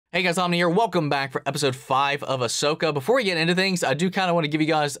Hey guys, Omni here. Welcome back for episode 5 of Ahsoka. Before we get into things, I do kind of want to give you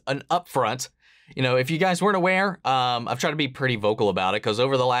guys an upfront. You know, if you guys weren't aware, I've tried to be pretty vocal about it because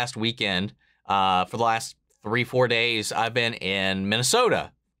over the last weekend, for the last 3-4 days, I've been in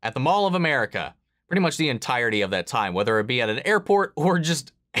Minnesota at the Mall of America. Pretty much the entirety of that time, whether it be at an airport or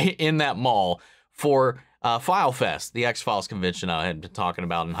just in that mall for File Fest, the X-Files convention I had been talking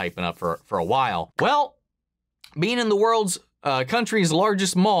about and hyping up for a while. Well, being in the world's country's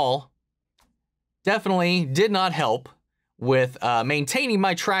largest mall definitely did not help with maintaining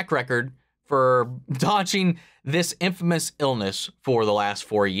my track record for dodging this infamous illness for the last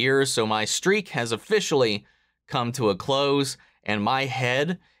 4 years. So my streak has officially come to a close and my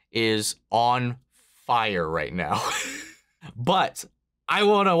head is on fire right now. But I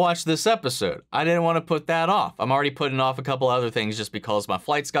want to watch this episode. I didn't want to put that off. I'm already putting off a couple other things just because my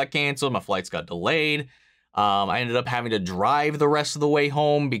flights got canceled, my flights got delayed. I ended up having to drive the rest of the way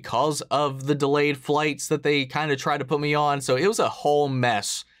home because of the delayed flights that they kind of tried to put me on. So it was a whole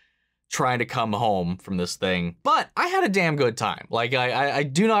mess trying to come home from this thing. But I had a damn good time. Like, I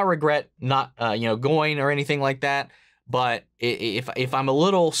do not regret not, going or anything like that. But if I'm a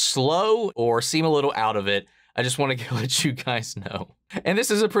little slow or seem a little out of it, I just want to let you guys know. And this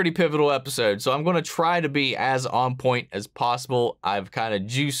is a pretty pivotal episode, so I'm going to try to be as on point as possible. I've kind of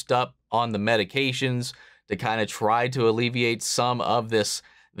juiced up on the medications to kind of try to alleviate some of this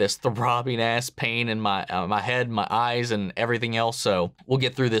throbbing ass pain in my head, my eyes, and everything else. So we'll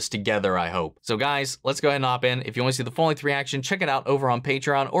get through this together, I hope. So guys, let's go ahead and hop in. If you want to see the full-length reaction, check it out over on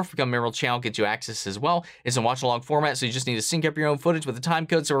Patreon, or if you become a member of the channel, get you access as well. It's in watch-along format, so you just need to sync up your own footage with the time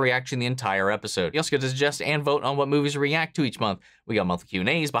code, so we're reacting the entire episode. You also get to suggest and vote on what movies to react to each month. We got monthly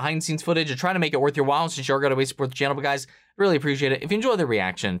Q&As, behind-the-scenes footage, and trying to make it worth your while since you're going to support the channel. But guys, really appreciate it. If you enjoy the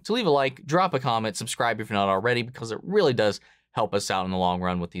reaction, to leave a like, drop a comment, subscribe if you're not already, because it really does help us out in the long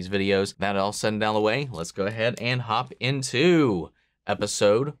run with these videos. That all said and down the way, let's go ahead and hop into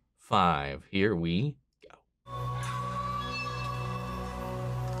episode 5. Here we go.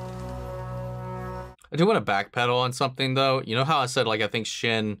 I do want to backpedal on something though. You know how I said, like, I think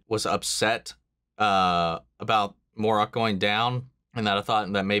Shin was upset about Morak going down, and that I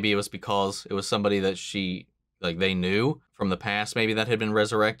thought that maybe it was because it was somebody that they knew from the past, maybe that had been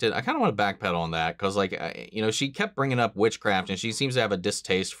resurrected. I kind of want to backpedal on that because, like, she kept bringing up witchcraft and she seems to have a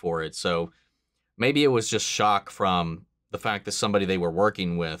distaste for it. So maybe it was just shock from the fact that somebody they were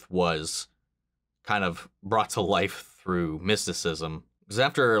working with was kind of brought to life through mysticism. Because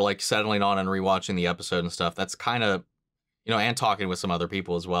after, like, settling on and rewatching the episode and stuff, that's kind of, and talking with some other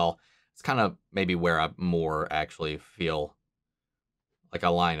people as well, it's kind of maybe where I more actually feel like I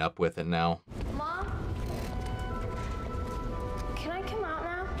line up with it now. Mom?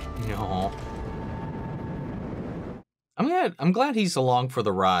 No. I'm glad he's along for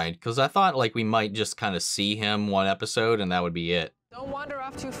the ride, because I thought, like, we might just kind of see him one episode and that would be it. Don't wander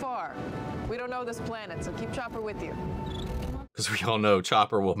off too far. We don't know this planet, so keep Chopper with you. Because we all know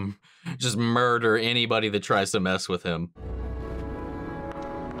Chopper will just murder anybody that tries to mess with him.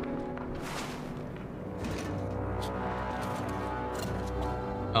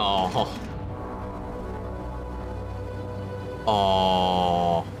 Oh.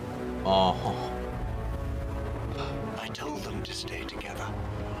 Oh. Oh. I told them to stay together.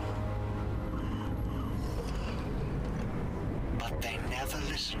 But they never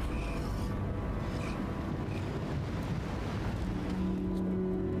listen.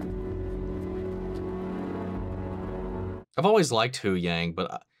 I've always liked Huyang,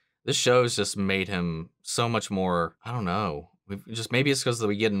 but this show's just made him so much more, I don't know. Maybe it's because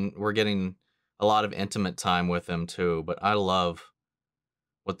we're getting a lot of intimate time with him too, but I love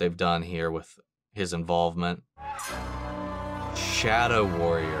what they've done here with his involvement. Shadow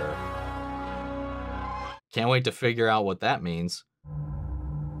Warrior. Can't wait to figure out what that means.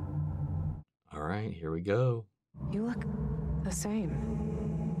 All right, here we go. You look the same.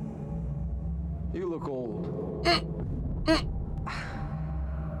 You look old.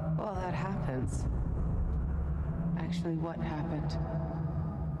 Well, that happens. Actually, what happened?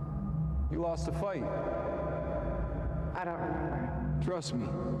 You lost a fight. I don't remember. Trust me.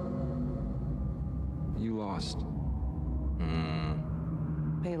 You lost.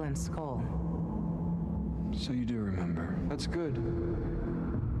 Baylan Skoll. So you do remember. That's good.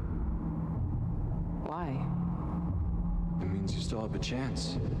 Why? It means you still have a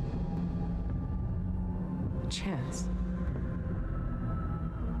chance. Chance?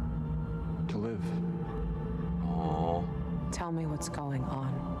 To live. Oh. Tell me what's going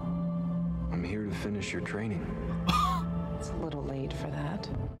on. I'm here to finish your training. It's a little late for that.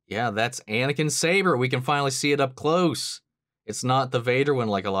 Yeah, that's Anakin Saber. We can finally see it up close. It's not the Vader one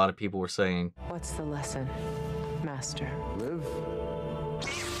like a lot of people were saying. What's the lesson, Master? Live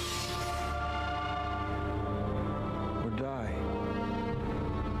or die.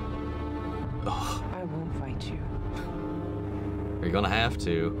 Ugh. I won't fight you. You're gonna have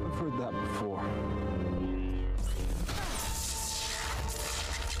to. I've heard that before.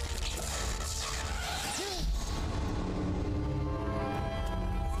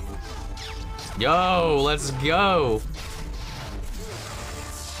 Yo, let's go.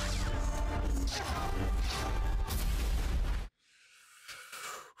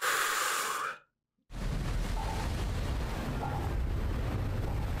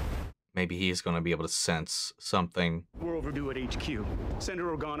 Maybe he's gonna be able to sense something. We're overdue at HQ.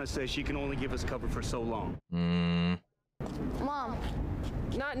 Senator Organa says she can only give us cover for so long. Mom,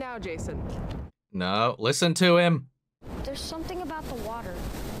 Not now, Jacen. No, listen to him. there's something about the water.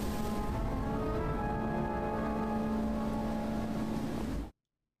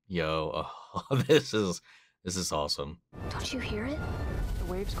 Yo, oh, this is awesome. Don't you hear it? The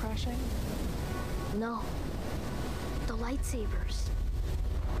waves crashing? No. The lightsabers.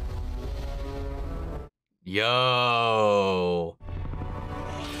 Yo.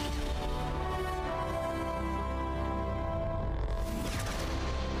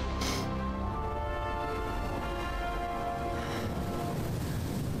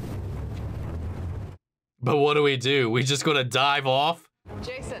 But what do? We just gonna dive off?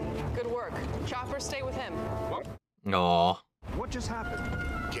 Jacen, good work. Chopper, stay with him. Aw. What just happened?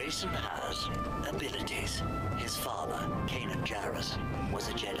 Jacen has abilities. His father, Kanan Jarrus, was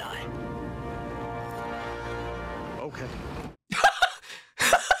a Jedi. Okay.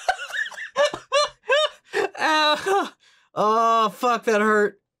 Oh, fuck, that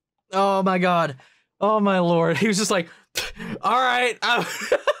hurt. Oh my god. Oh my lord. He was just like, all right.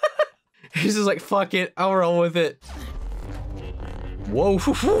 He's just like, fuck it. I'll roll with it. Whoa.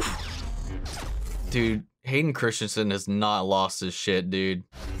 Dude, Hayden Christensen has not lost his shit, dude.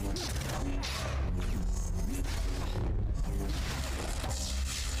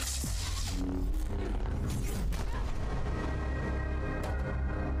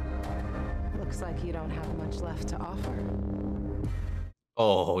 Looks like you don't have much left to offer.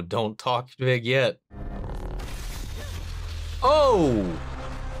 Oh, don't talk big yet. Oh!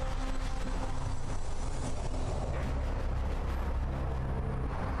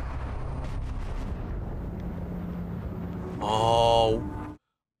 Oh.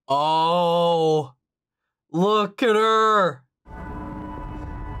 Oh. Look at her.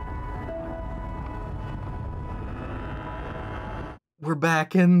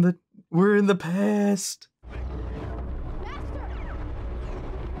 We're in the past.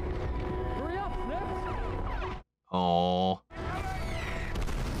 Hurry up, Snips! Oh.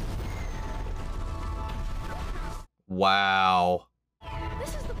 Wow.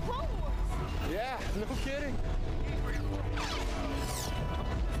 This is the Clone Wars. Yeah, no kidding.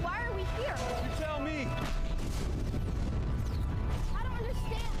 Why are we here? You tell me. I don't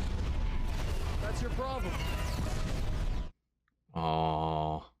understand. That's your problem.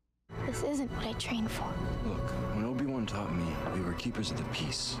 Oh. This isn't what I trained for. Look, when Obi-Wan taught me, we were keepers of the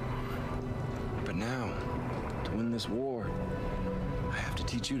peace. But now, to win this war, I have to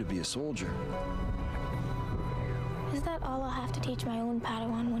teach you to be a soldier. Is that all I'll have to teach my own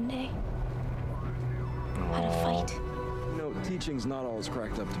Padawan one day? How to fight? You know, teaching's not all it's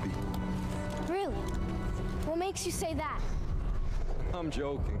cracked up to be. Really? What makes you say that? I'm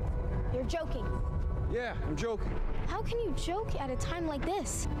joking. You're joking. Yeah, I'm joking. How can you joke at a time like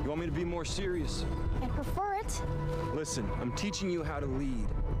this? You want me to be more serious? I prefer it. Listen, I'm teaching you how to lead,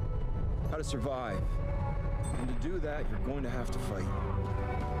 how to survive. And to do that, you're going to have to fight.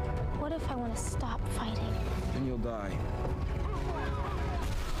 What if I want to stop fighting? Then you'll die.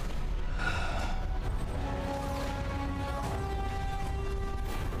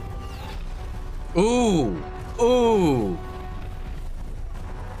 Ooh. Ooh.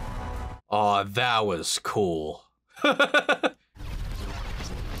 Oh, that was cool.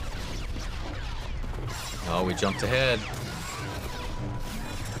 Oh, we jumped ahead.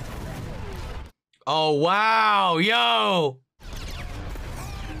 Oh, wow, yo.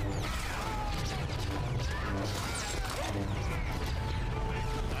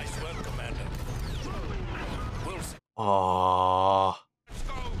 Nice work, Commander. Wilson. Oh.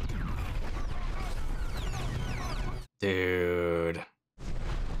 Dude.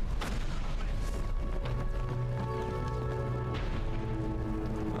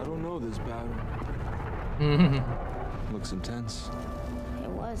 I don't know this battle. Looks intense. It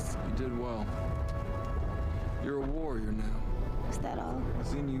was. You did well. You're a warrior now. Is that all?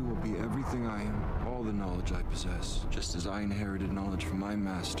 Within you will be everything I am. all the knowledge I possess, just as I inherited knowledge from my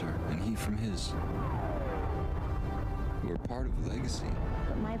master and he from his. We're part of the legacy.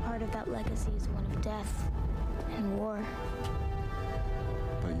 But my part of that legacy is one of death and war.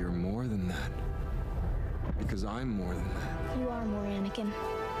 But you're more than that. Because I'm more than that. You are more, Anakin.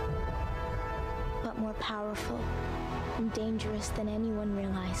 But more powerful and dangerous than anyone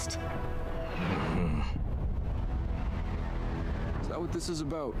realized. Is that what this is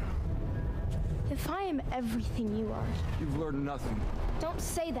about? If I am everything you are... You've learned nothing. Don't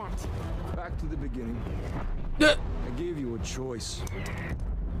say that. Back to the beginning. I gave you a choice.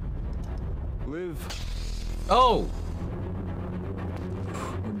 Live. Oh!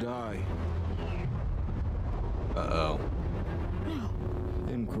 Or die. Uh-oh.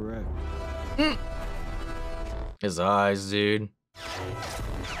 Incorrect. His eyes, dude.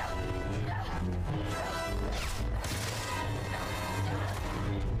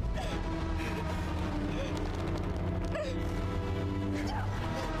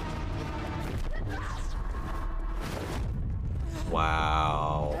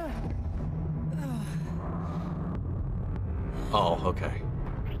 Wow. Oh, okay.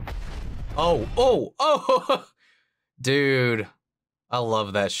 Oh! Dude, I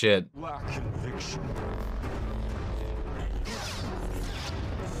love that shit. Lack conviction.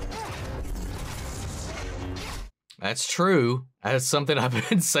 That's true. That's something I've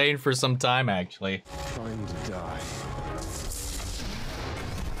been saying for some time, actually. Trying to die.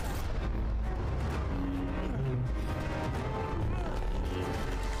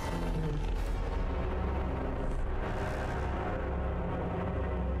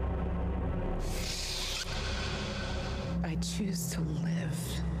 I choose to live.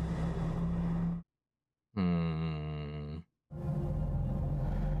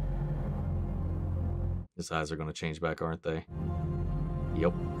 His eyes are going to change back, aren't they?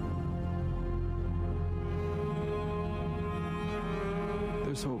 Yep.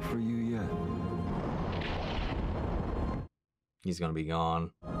 There's hope for you yet. He's going to be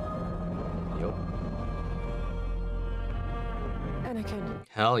gone. Yep. Anakin.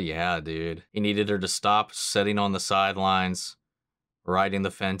 Hell yeah, dude. He needed her to stop sitting on the sidelines, riding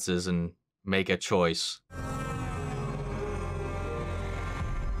the fences, and make a choice.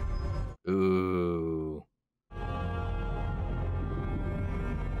 Ooh.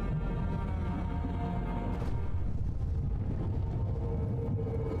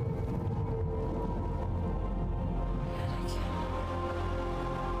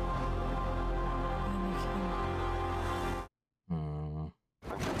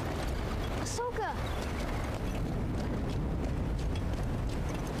 AHSOKA!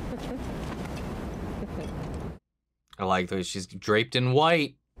 I like the way she's draped in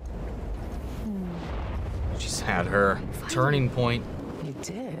white. She's had her turning point. You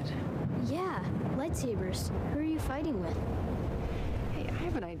did? Yeah, lightsabers. Who are you fighting with? Hey, I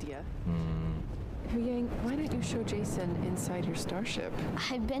have an idea. Huyang, why don't you show Jacen inside your starship?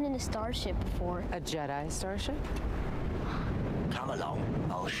 I've been in a starship before. A Jedi starship? Come along.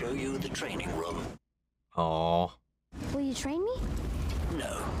 I'll show you the training room. Oh. Will you train me?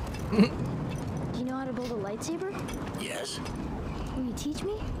 No. Do you know how to build a lightsaber? Yes. Will you teach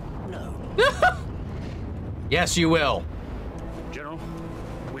me? No. Yes, you will. General,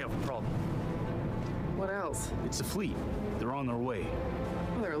 we have a problem. What else? It's the fleet. They're on their way.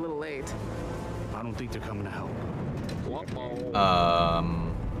 Well, they're a little late. I don't think they're coming to help.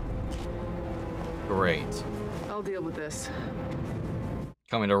 Great. I'll deal with this.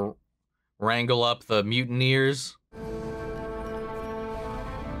 Coming to wrangle up the mutineers.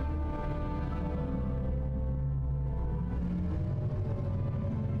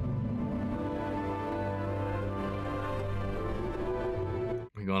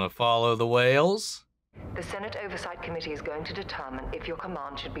 We're gonna follow the whales. The Senate Oversight Committee is going to determine if your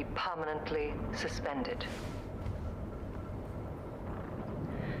command should be permanently suspended.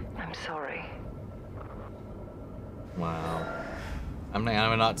 I'm sorry. Wow. I'm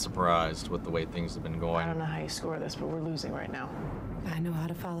not surprised with the way things have been I going. don't know how you score this, but we're losing right now. I know how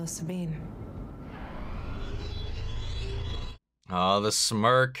to follow Sabine. Oh, the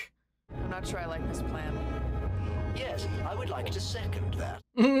smirk. I'm not sure I like this plan. Yes, I would like to second that.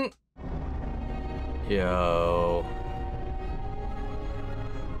 Yo.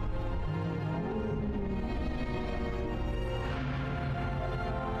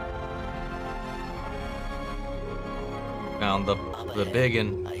 Found the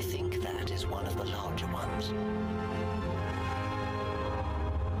biggin. I think that is one of the larger ones.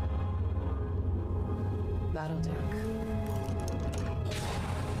 That'll do.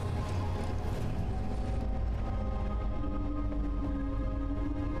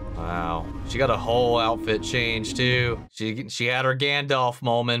 Wow. She got a whole outfit change too. She had her Gandalf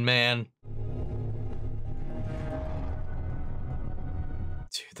moment, man.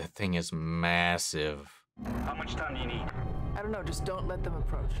 Dude, that thing is massive. How much time do you need? I don't know, just don't let them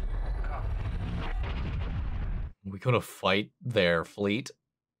approach. We gonna fight their fleet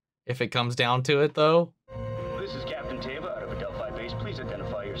if it comes down to it, though. This is Captain Teva out of Adelphi Base. Please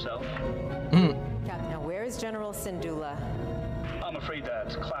identify yourself. Captain, now where is General Syndulla? I'm afraid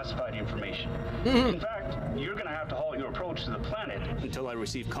that's classified information. In fact, you're gonna have to halt your approach to the planet until I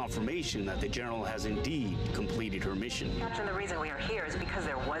receive confirmation that the General has indeed completed her mission. Captain, the reason we are here is because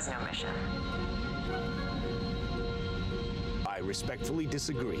there was no mission. I respectfully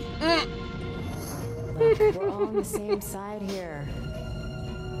disagree. Look, we're all on the same side here.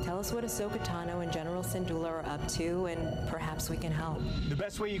 Tell us what AHSOKA Tano and General Syndulla are up to, and perhaps we can help. The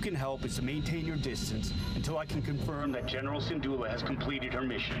best way you can help is to maintain your distance until I can confirm that General Syndulla has completed her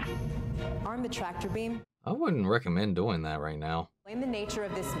mission. Arm the tractor beam. I wouldn't recommend doing that right now. Explain the nature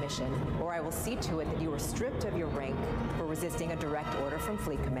of this mission, or I will see to it that you are stripped of your rank for resisting a direct order from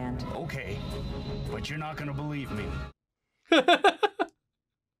Fleet Command. Okay, but you're not gonna believe me.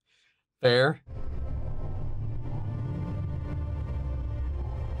 Fair.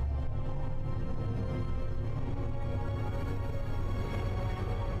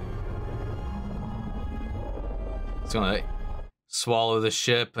 It's gonna swallow the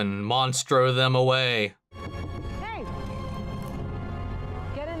ship and monstro them away. Hey!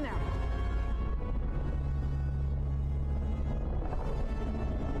 Get in there.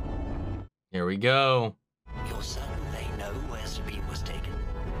 Here we go. You're certain they know where Sabine was taken?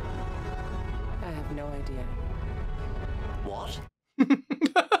 I have no idea. What?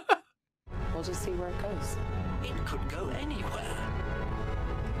 We'll just see where it goes. It could go anywhere.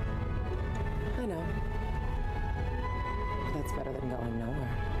 I know. That's better than going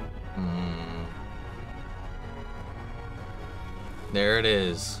nowhere. There it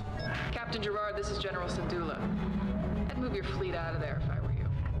is. Captain Gerard, this is General Syndulla. I'd move your fleet out of there if I were you.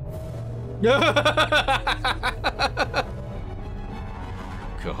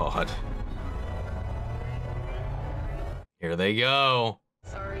 God. Here they go.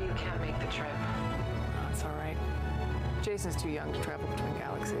 Sorry you can't make the trip. That's all right. Jason's too young to travel between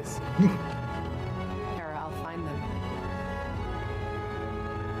galaxies. Hera, I'll find them.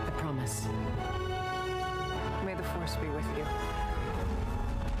 I promise. May the Force be with you.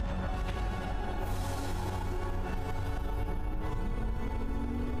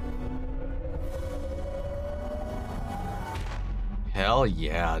 Hell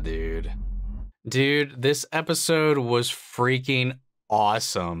yeah, dude. Dude, this episode was freaking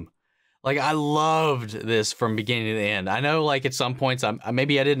awesome. Like, I loved this from beginning to end. I know, like, at some points,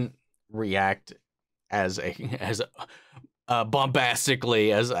 maybe I didn't react as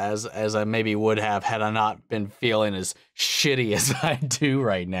bombastically as I maybe would have had I not been feeling as shitty as I do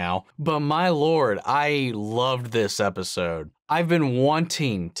right now. But my lord, I loved this episode. I've been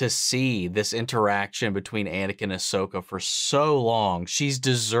wanting to see this interaction between Anakin and AHSOKA for so long. She's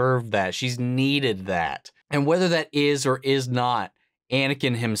deserved that. She's needed that. And whether that is or is not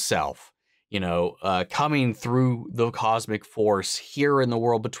Anakin himself, you know, coming through the cosmic force here in the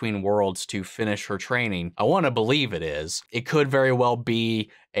world between worlds to finish her training, I want to believe it is. It could very well be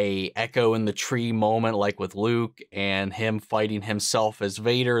a echo in the tree moment, like with Luke and him fighting himself as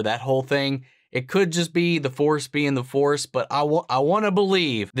Vader, that whole thing. It could just be the Force being the Force, but I want to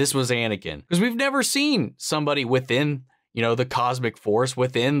believe this was Anakin, because we've never seen somebody within, you know, the cosmic force,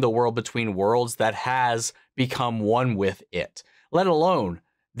 within the world between worlds, that has become one with it, let alone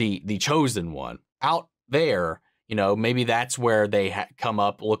the chosen one. Out there, you know, maybe that's where they come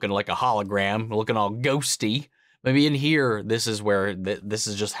up looking like a hologram, looking all ghosty. Maybe in here, this is where this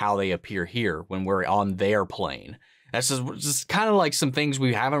is just how they appear here when we're on their plane. That's just kind of like some things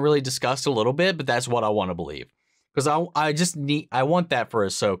we haven't really discussed a little bit, but that's what I want to believe. Because I want that for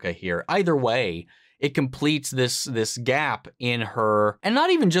AHSOKA here. Either way, it completes this gap in her, and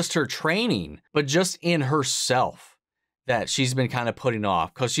not even just her training, but just in herself that she's been kind of putting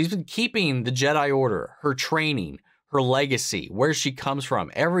off. Because she's been keeping the Jedi Order, her training, her legacy, where she comes from,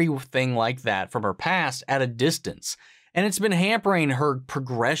 everything like that from her past at a distance. And it's been hampering her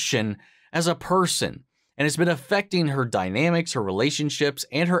progression as a person. And it's been affecting her dynamics, her relationships,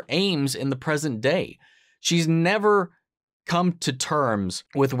 and her aims in the present day. She's never come to terms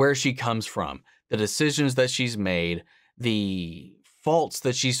with where she comes from, the decisions that she's made, the faults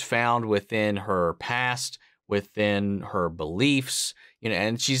that she's found within her past, within her beliefs, you know,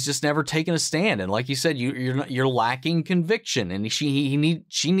 and she's just never taken a stand. And like you said, you're lacking conviction, and she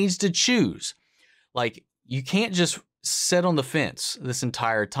needs to choose. Like, you can't just sit on the fence this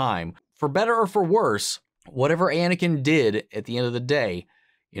entire time for better or for worse, whatever Anakin did at the end of the day,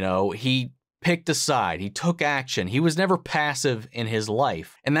 you know, he picked a side. He took action. He was never passive in his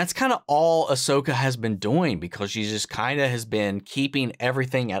life. And that's kind of all Ahsoka has been doing, because she just kind of has been keeping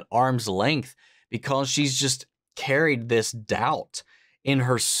everything at arm's length, because she's just carried this doubt in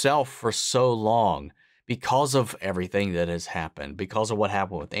herself for so long because of everything that has happened, because of what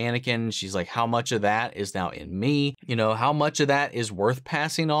happened with Anakin. She's like, how much of that is now in me? You know, how much of that is worth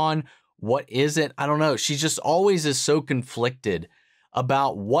passing on? What is it? I don't know. She just always is so conflicted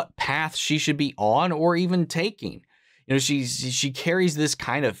about what path she should be on or even taking. You know, she carries this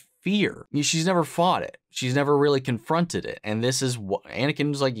kind of fear. She's never fought it. She's never really confronted it. And this is what Anakin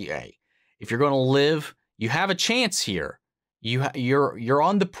was like, hey, if you're going to live, you have a chance here. You're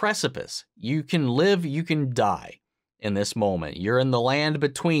on the precipice. You can live, you can die in this moment. You're in the land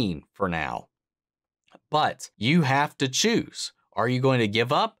between for now. But you have to choose. Are you going to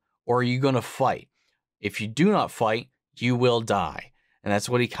give up, or are you going to fight? If you do not fight, you will die. And that's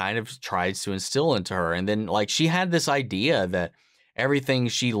what he kind of tries to instill into her. And then, like, she had this idea that everything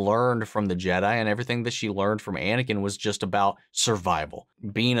she learned from the Jedi and everything that she learned from Anakin was just about survival,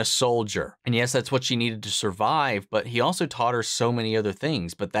 being a soldier. And yes, that's what she needed to survive, but he also taught her so many other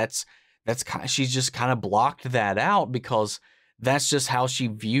things. But that's kind of, she's just kind of blocked that out, because that's just how she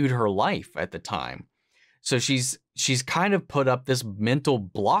viewed her life at the time. So she's kind of put up this mental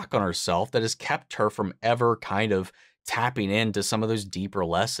block on herself that has kept her from ever kind of tapping into some of those deeper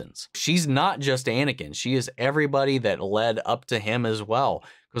lessons. She's not just Anakin. She is everybody that led up to him as well,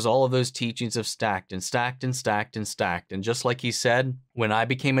 because all of those teachings have stacked and stacked and stacked and stacked. And just like he said, when I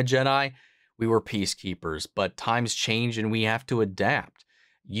became a Jedi, we were peacekeepers, but times change and we have to adapt.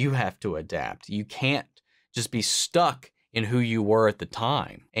 You have to adapt. You can't just be stuck in who you were at the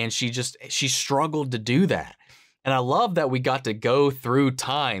time. And she struggled to do that. And I love that we got to go through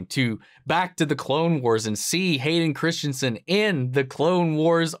time to back to the Clone Wars and see Hayden Christensen in the Clone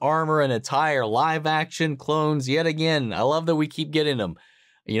Wars armor and attire, live action clones yet again. I love that we keep getting them.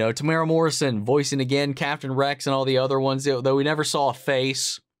 You know, Tamara Morrison voicing again Captain Rex and all the other ones, though we never saw a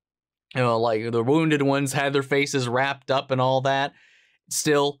face. You know, like the wounded ones had their faces wrapped up and all that.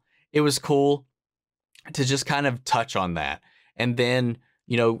 Still, it was cool to just kind of touch on that. And then,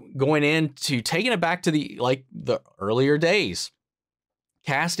 you know, going into taking it back to the earlier days,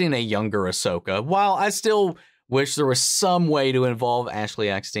 casting a younger Ahsoka. While I still wish there was some way to involve Ashley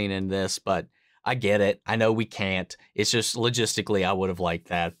Eckstein in this, but I get it. I know we can't. It's just logistically, I would have liked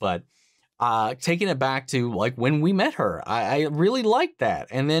that. But taking it back to like when we met her, I really liked that.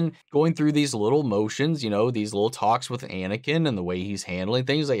 And then going through these little motions, you know, these little talks with Anakin and the way he's handling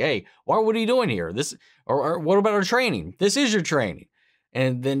things, like, hey, what are you doing here? This or what about our training? This is your training.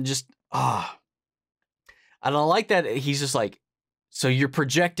 And then just, I don't like that. He's just like, so you're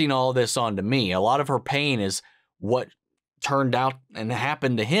projecting all this onto me. A lot of her pain is what turned out and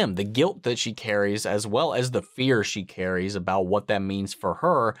happened to him. The guilt that she carries, as well as the fear she carries about what that means for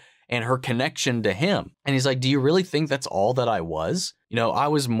her and her connection to him. And he's like, do you really think that's all that I was? You know, I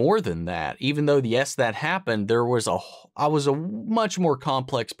was more than that. Even though, yes, that happened, I was a much more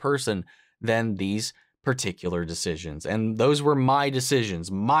complex person than these particular decisions. And those were my decisions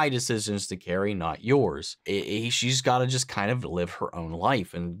to carry, not yours. She's got to just kind of live her own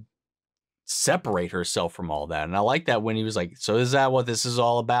life and separate herself from all that. And I like that when he was like, so is that what this is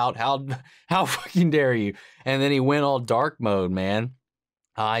all about? How fucking dare you? And then he went all dark mode, man.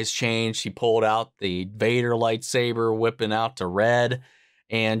 Eyes changed. He pulled out the Vader lightsaber, whipping out to red,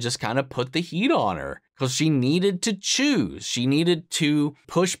 and just kind of put the heat on her. Because she needed to choose. She needed to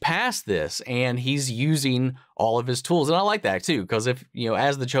push past this, and he's using all of his tools. And I like that too, because if, you know,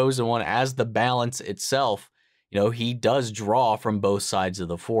 as the chosen one, as the balance itself, you know, he does draw from both sides of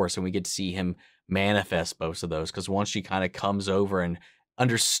the Force, and we get to see him manifest both of those. Because once she kind of comes over and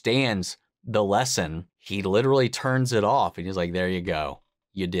understands the lesson, he literally turns it off, and he's like, there you go.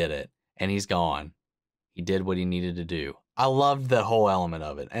 You did it. And he's gone. He did what he needed to do. I loved the whole element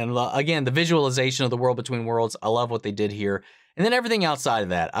of it. And again, the visualization of the world between worlds, I love what they did here. And then everything outside of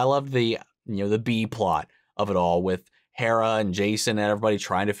that, I loved the, you know, the B plot of it all with Hera and Jacen and everybody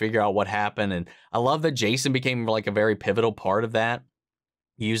trying to figure out what happened. And I love that Jacen became like a very pivotal part of that,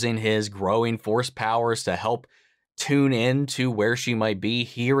 using his growing Force powers to help tune in to where she might be,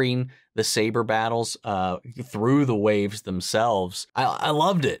 hearing the saber battles through the waves themselves. I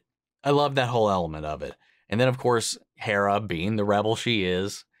loved it. I loved that whole element of it. And then, of course, Hera being the rebel she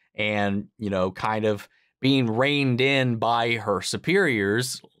is, and, you know, kind of being reined in by her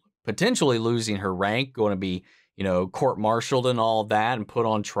superiors, potentially losing her rank, going to be, you know, court-martialed and all that and put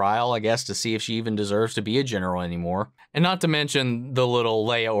on trial, I guess, to see if she even deserves to be a general anymore. And not to mention the little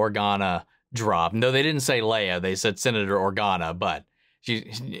Leia Organa drop. No, they didn't say Leia, they said Senator Organa, but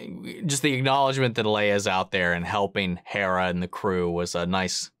just the acknowledgement that Leia's out there and helping Hera and the crew was a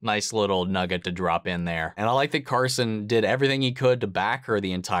nice little nugget to drop in there. And I like that Carson did everything he could to back her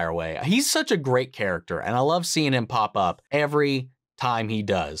the entire way. He's such a great character, and I love seeing him pop up every time he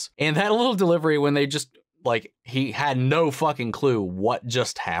does. And that little delivery when they just, like, he had no fucking clue what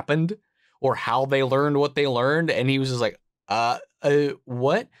just happened or how they learned what they learned, and he was just like,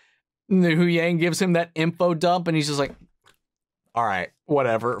 what? And then Huyang gives him that info dump, and he's just like, all right,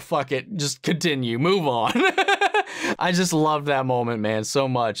 whatever, fuck it, just continue, move on. I just loved that moment, man, so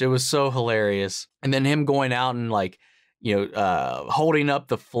much. It was so hilarious. And then him going out and, like, you know, holding up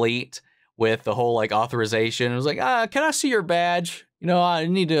the fleet with the whole, like, authorization. It was like, can I see your badge? You know, I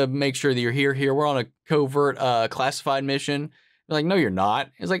need to make sure that you're here. We're on a covert classified mission. They're like, no, you're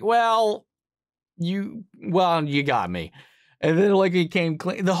not. It's like, well, you got me. And then, like, he came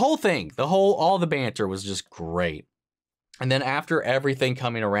clean. The whole thing, all the banter was just great. And then after everything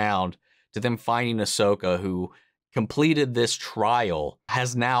coming around to them finding Ahsoka, who completed this trial,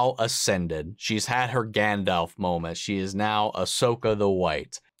 has now ascended. She's had her Gandalf moment. She is now Ahsoka the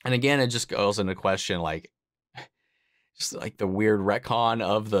White. And again, it just goes into question, like, just like the weird retcon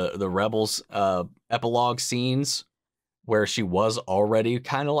of the Rebels epilogue scenes where she was already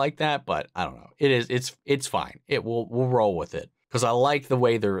kind of like that, but I don't know. It's fine. We'll roll with it because I like the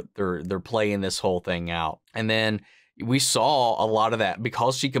way they're playing this whole thing out. And then we saw a lot of that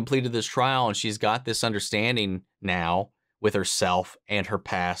because she completed this trial and she's got this understanding now with herself and her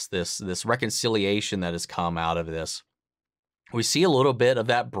past, this reconciliation that has come out of this. We see a little bit of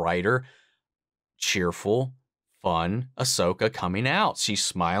that brighter, cheerful, fun Ahsoka coming out. She's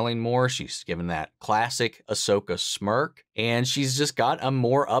smiling more. She's given that classic Ahsoka smirk, and she's just got a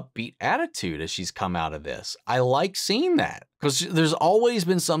more upbeat attitude as she's come out of this. I like seeing that because there's always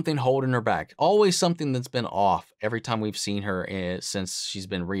been something holding her back, always something that's been off every time we've seen her since she's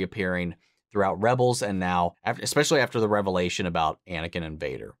been reappearing throughout Rebels, and now, especially after the revelation about Anakin and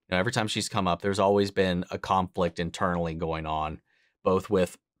Vader. You know, every time she's come up, there's always been a conflict internally going on, both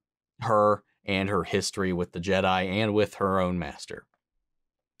with her and her history with the Jedi and with her own master.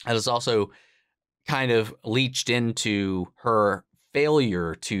 It has also kind of leached into her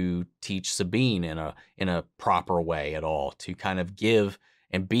failure to teach Sabine in a proper way at all, to kind of give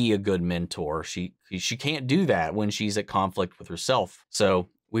and be a good mentor. She can't do that when she's at conflict with herself. So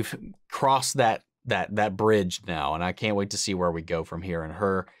we've crossed that bridge now, and I can't wait to see where we go from here. And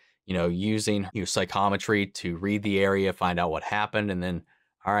her, you know, using psychometry to read the area, find out what happened, and then,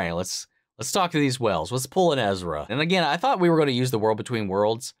 all right, let's talk to these Wells. Let's pull in Ezra. And again, I thought we were going to use the World Between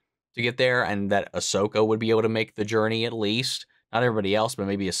Worlds to get there, and that Ahsoka would be able to make the journey at least. Not everybody else, but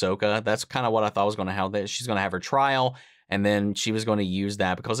maybe Ahsoka. That's kind of what I thought was going to happen. She's going to have her trial, and then she was going to use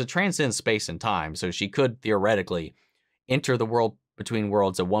that because it transcends space and time. So she could theoretically enter the World Between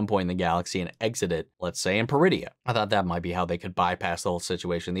Worlds at one point in the galaxy and exit it, let's say, in Peridia. I thought that might be how they could bypass the whole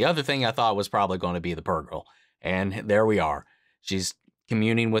situation. The other thing I thought was probably going to be the Purrgil. And there we are. She's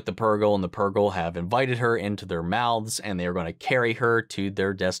communing with the Purrgil, and the Purrgil have invited her into their mouths, and they're going to carry her to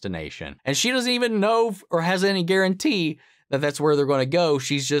their destination. And she doesn't even know or has any guarantee that that's where they're going to go.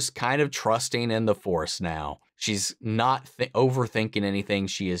 She's just kind of trusting in the Force now. She's not overthinking anything.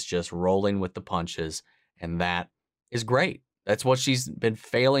 She is just rolling with the punches, and that is great. That's what she's been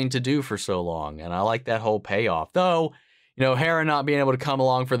failing to do for so long, and I like that whole payoff. Though, you know, Hera not being able to come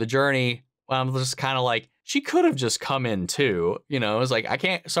along for the journey, I'm just kind of like, she could have just come in too. You know, it's like, I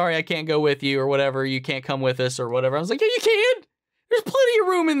can't go with you or whatever. You can't come with us or whatever. I was like, yeah, you can. There's plenty of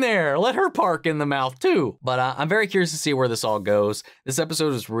room in there. Let her park in the mouth too. But I'm very curious to see where this all goes. This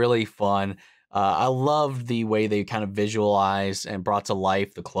episode was really fun. I loved the way they kind of visualized and brought to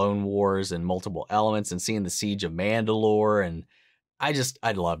life the Clone Wars and multiple elements, and seeing the Siege of Mandalore. And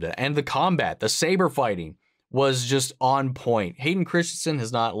I loved it. And the combat, the saber fighting was just on point. Hayden Christensen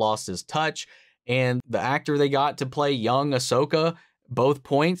has not lost his touch. And the actor they got to play young Ahsoka, both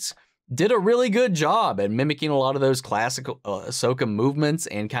points, did a really good job at mimicking a lot of those classic Ahsoka movements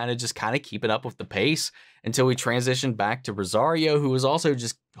and kind of keeping up with the pace until we transitioned back to Rosario, who was also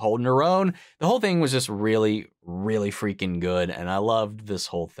just holding her own. The whole thing was just really, really freaking good, and I loved this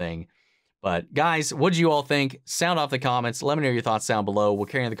whole thing. But guys, what do you all think? Sound off the comments. Let me know your thoughts down below. We'll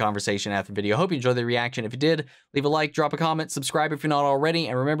carry on the conversation after the video. Hope you enjoyed the reaction. If you did, leave a like, drop a comment, subscribe if you're not already.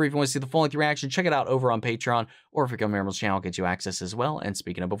 And remember, if you want to see the full-length reaction, check it out over on Patreon. Or if you're coming to Admiral's channel, get you access as well. And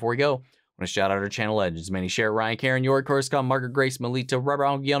speaking of, before we go, I want want to shout out our channel legends, Manny, Share, Ryan, Karen, York, Coruscant, Margaret, Grace, Melita,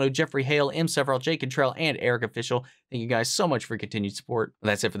 Robert, Giano, Jeffrey, Hale, M. Several, Jake, Contrell, and Eric Official. Thank you guys so much for your continued support.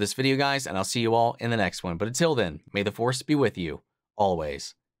 That's it for this video, guys, and I'll see you all in the next one. But until then, may the Force be with you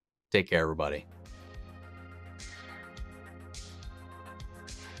always. Take care, everybody.